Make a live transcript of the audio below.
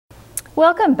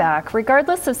Welcome back.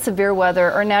 Regardless of severe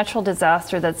weather or natural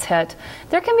disaster that's hit,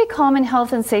 there can be common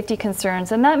health and safety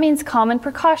concerns, and that means common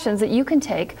precautions that you can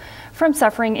take from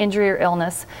suffering injury or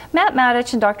illness. Matt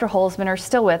Matich and Dr. Holzman are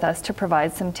still with us to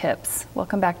provide some tips.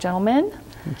 Welcome back, gentlemen.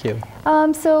 Thank you.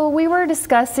 So we were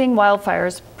discussing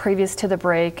wildfires previous to the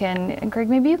break, and Greg,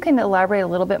 maybe you can elaborate a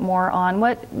little bit more on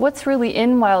what's really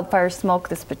in wildfire smoke,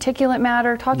 this particulate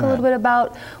matter. Talk a little bit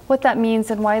about what that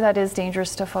means and why that is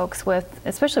dangerous to folks with,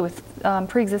 especially with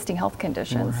pre-existing health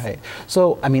conditions. Right.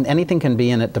 So, I mean, anything can be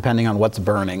in it depending on what's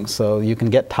burning. So you can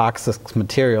get toxic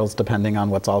materials depending on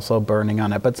what's also burning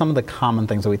on it. But some of the common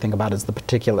things that we think about is the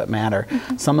particulate matter.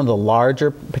 Some of the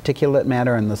larger particulate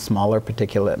matter and the smaller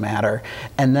particulate matter.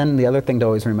 And then the other thing to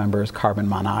always remember is carbon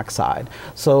monoxide.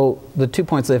 So the 2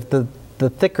 points, if the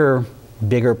thicker,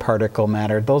 bigger particle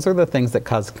matter, those are the things that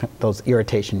cause those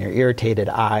irritation, your irritated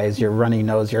eyes, your runny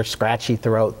nose, your scratchy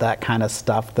throat, that kind of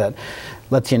stuff that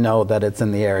lets you know that it's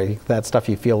in the air. That stuff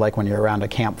you feel like when you're around a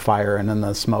campfire and in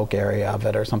the smoke area of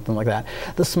it or something like that.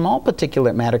 The small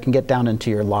particulate matter can get down into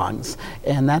your lungs,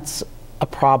 and that's a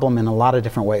problem in a lot of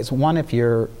different ways. One, if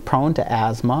you're prone to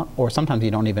asthma, or sometimes you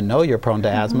don't even know you're prone to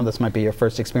asthma, this might be your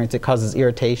first experience, it causes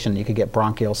irritation. You could get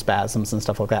bronchial spasms and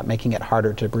stuff like that, making it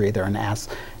harder to breathe, or an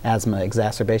asthma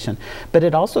exacerbation. But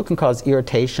it also can cause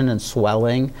irritation and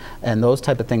swelling and those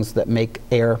type of things that make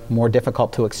air more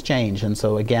difficult to exchange. And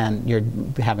so again, you're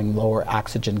having lower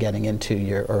oxygen getting into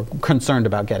your, or concerned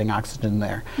about getting oxygen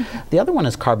there. The other one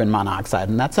is carbon monoxide,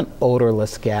 and that's an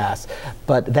odorless gas,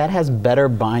 but that has better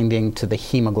binding to the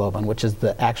hemoglobin, which is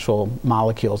the actual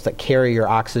molecules that carry your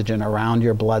oxygen around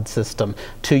your blood system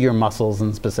to your muscles,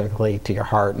 and specifically to your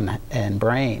heart and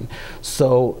brain.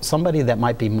 So somebody that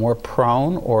might be more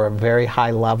prone or a very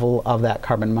high level of that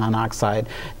carbon monoxide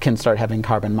can start having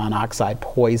carbon monoxide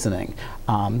poisoning.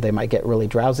 They might get really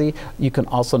drowsy. You can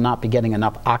also not be getting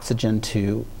enough oxygen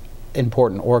to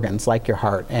important organs like your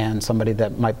heart, and somebody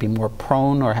that might be more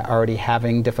prone or already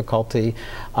having difficulty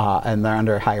and they're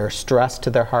under higher stress to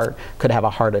their heart could have a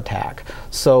heart attack.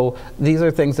 So these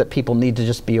are things that people need to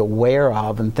just be aware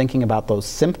of, and thinking about those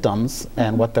symptoms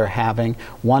and what they're having.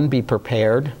 One, be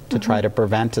prepared to try to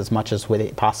prevent as much as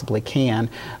we possibly can,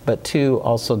 but two,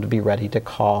 also to be ready to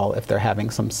call if they're having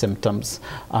some symptoms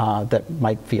that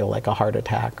might feel like a heart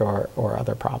attack or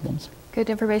other problems. Good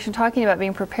information. Talking about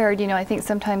being prepared, you know, I think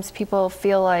sometimes people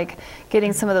feel like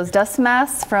getting some of those dust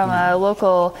masks from a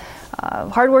local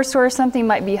hardware store or something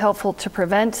might be helpful to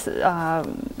prevent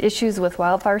issues with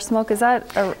wildfire smoke. Is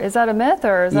that a myth,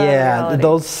 or is that a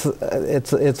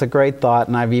reality? It's a great thought,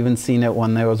 and I've even seen it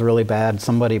when there was really bad.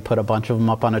 Somebody put a bunch of them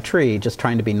up on a tree, just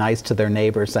trying to be nice to their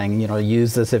neighbor, saying, you know,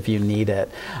 use this if you need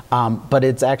it. But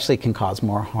it actually can cause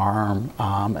more harm,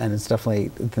 and it's definitely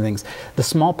things. The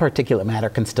small particulate matter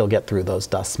can still get through those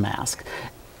dust masks.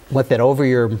 With it over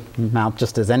your mouth,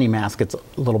 just as any mask, it's a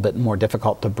little bit more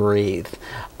difficult to breathe.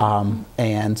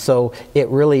 And so it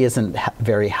really isn't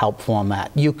very helpful on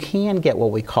that. You can get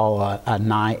what we call a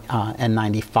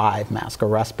N95 mask, a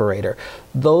respirator.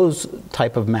 Those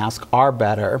type of masks are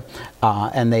better,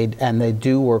 and they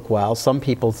do work well. Some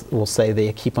people will say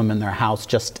they keep them in their house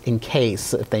just in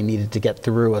case, if they needed to get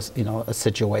through a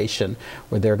situation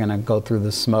where they're going to go through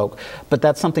the smoke. But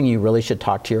that's something you really should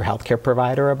talk to your healthcare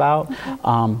provider about.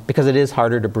 Because it is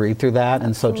harder to breathe through that,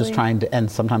 and so just trying to,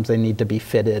 and sometimes they need to be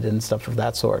fitted and stuff of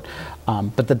that sort.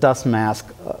 But the dust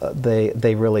mask,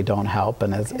 they really don't help,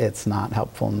 and it's not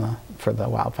helpful for the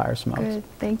wildfire smokes. Good,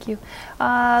 thank you.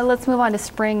 Let's move on to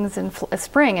spring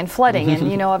and flooding, and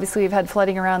you know, obviously we've had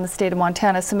flooding around the state of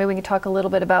Montana, so maybe we can talk a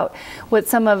little bit about what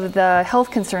some of the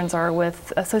health concerns are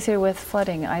associated with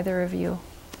flooding. Either of you?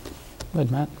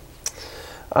 Good, Matt.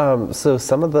 So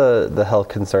some of the health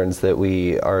concerns that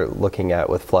we are looking at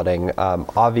with flooding,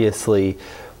 obviously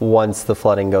once the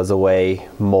flooding goes away,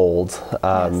 mold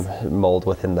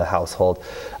within the household.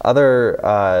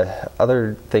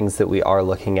 Other things that we are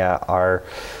looking at are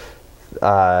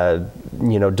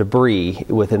debris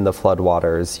within the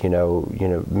floodwaters,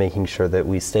 making sure that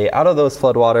we stay out of those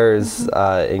floodwaters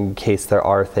in case there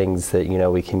are things that,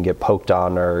 we can get poked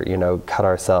on or, cut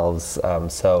ourselves.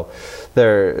 So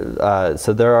there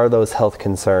are those health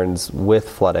concerns with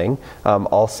flooding.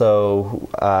 Also,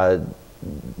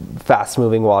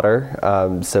 fast-moving water,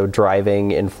 so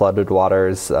driving in flooded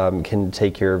waters can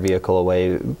take your vehicle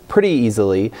away pretty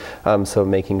easily. So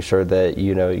making sure that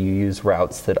you use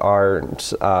routes that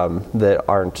aren't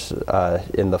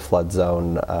in the flood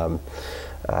zone.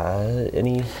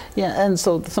 Yeah, and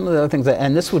so some of the other things,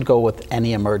 and this would go with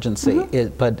any emergency,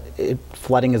 but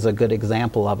flooding is a good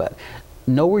example of it.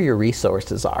 Know where your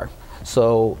resources are.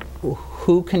 So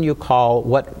who can you call,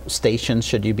 what stations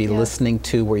should you be listening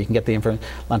to where you can get the information.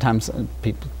 A lot of times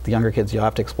people, the younger kids, you'll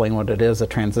have to explain what it is, a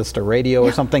transistor radio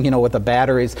or something, you know, with the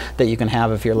batteries that you can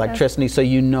have if your electricity, so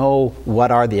you know what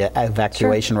are the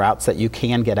evacuation routes that you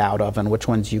can get out of and which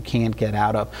ones you can't get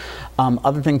out of.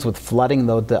 Other things with flooding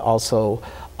though, that also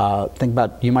think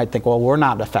about, you might think, well, we're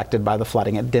not affected by the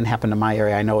flooding. It didn't happen in my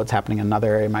area. I know it's happening in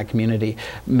another area in my community.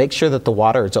 Make sure that the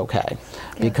water is okay,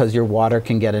 because your water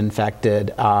can get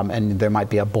infected, and there might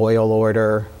be a boil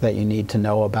order that you need to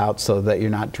know about so that you're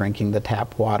not drinking the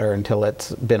tap water until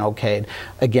it's been okayed.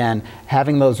 Again,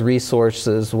 having those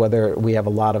resources, whether we have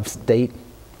a lot of state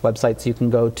websites you can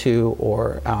go to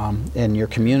or in your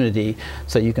community,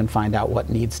 so you can find out what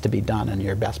needs to be done and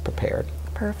you're best prepared.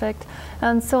 Perfect.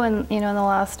 And so in the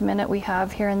last minute we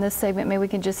have here in this segment, maybe we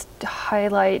can just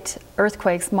highlight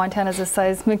earthquakes. Montana's a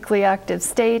seismically active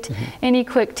state. Any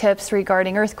quick tips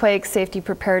regarding earthquakes, safety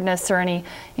preparedness, or any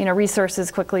resources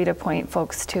quickly to point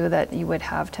folks to that you would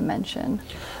have to mention?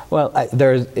 Well,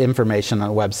 there's information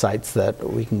on websites that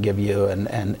we can give you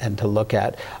and to look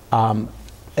at.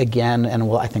 Again,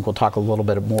 and I think we'll talk a little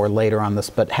bit more later on this,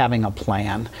 but having a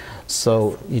plan.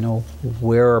 So,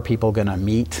 where are people going to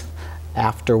meet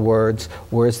afterwards?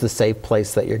 Where's the safe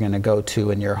place that you're going to go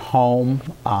to in your home?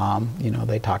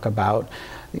 They talk about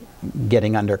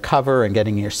getting under cover and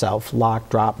getting yourself locked,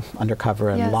 drop under cover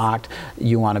and locked.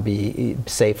 You want to be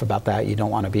safe about that. You don't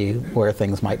want to be where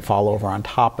things might fall over on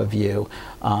top of you.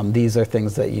 These are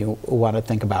things that you want to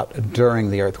think about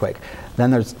during the earthquake. Then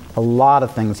there's a lot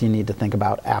of things you need to think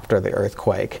about after the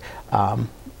earthquake.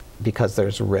 Because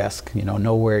there's risk,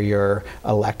 know where your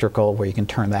electrical, where you can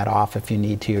turn that off if you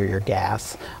need to, or your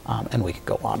gas, and we could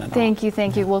go on and on. Thank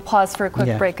you. We'll pause for a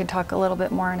quick break and talk a little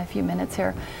bit more in a few minutes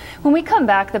here. When we come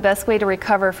back, the best way to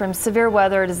recover from severe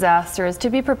weather or disaster is to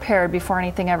be prepared before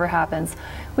anything ever happens.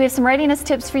 We have some readiness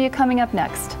tips for you coming up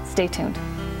next. Stay tuned.